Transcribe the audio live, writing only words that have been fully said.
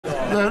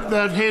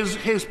that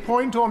his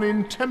point on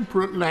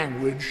intemperate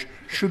language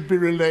should be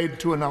relayed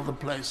to another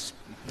place.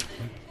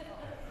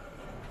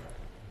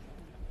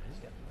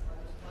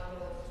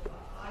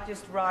 I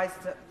just rise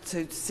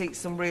to seek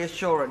some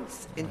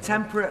reassurance.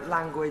 Intemperate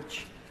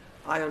language,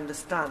 I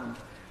understand,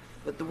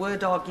 but the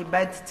word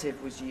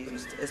argumentative was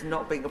used as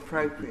not being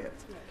appropriate.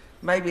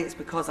 Maybe it's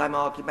because I'm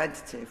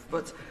argumentative,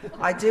 but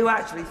I do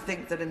actually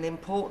think that an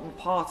important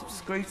part of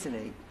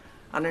scrutiny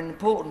and an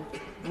important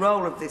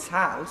role of this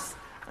House,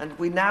 and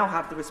we now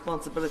have the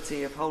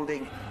responsibility of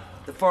holding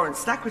the Foreign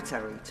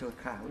Secretary to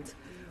account,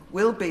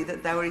 will be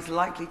that there is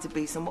likely to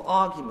be some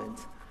argument.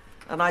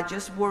 And I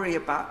just worry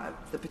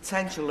about the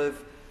potential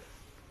of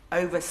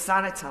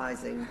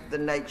over-sanitising the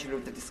nature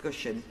of the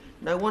discussion.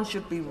 No one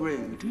should be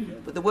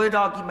rude, but the word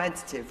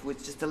argumentative was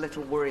just a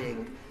little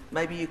worrying.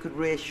 Maybe you could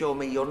reassure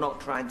me you're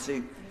not trying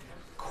to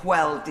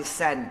quell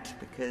dissent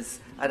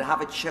and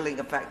have a chilling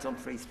effect on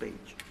free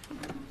speech.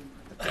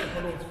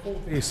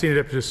 The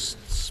Senior Deputy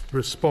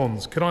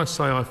responds. Can I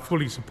say I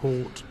fully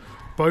support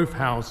both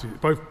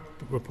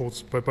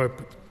reports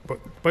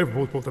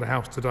brought to the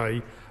House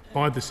today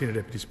by the Senior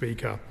Deputy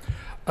Speaker.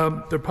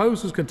 The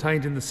proposals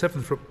contained in the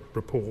 7th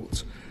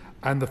report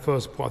and the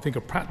first report, I think,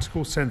 are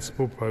practical,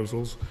 sensible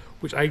proposals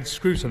which aid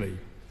scrutiny.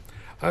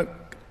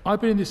 I've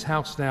been in this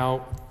House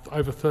now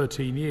over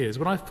 13 years.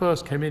 When I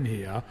first came in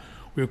here,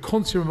 we were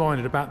constantly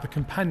reminded about the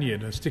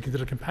companion and sticking to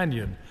the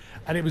companion.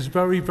 And it was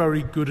very,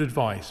 very good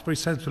advice, very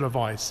sensible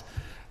advice.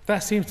 That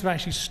seems to have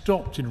actually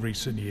stopped in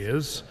recent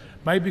years,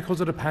 maybe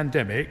because of the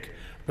pandemic,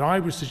 but I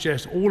would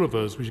suggest all of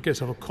us, we should get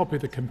ourselves a copy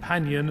of the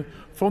companion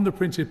from the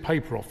printed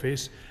paper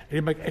office.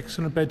 It'll make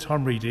excellent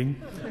bedtime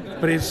reading.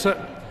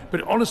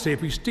 But honestly,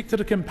 if we stick to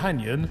the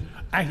companion,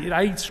 it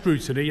aids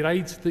scrutiny, it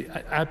aids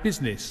our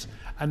business.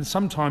 And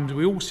sometimes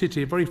we all sit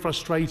here very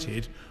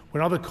frustrated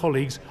when other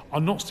colleagues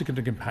are not sticking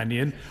to the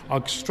companion,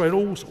 are straight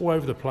all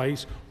over the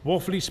place,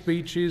 waffly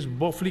speeches,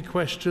 waffly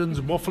questions,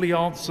 waffly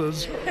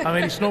answers. I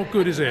mean, it's not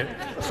good, is it?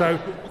 So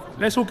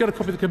let's all get a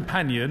copy of the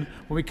companion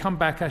when we come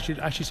back,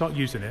 actually start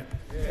using it.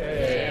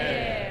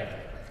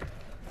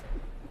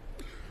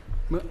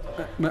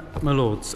 My Lords,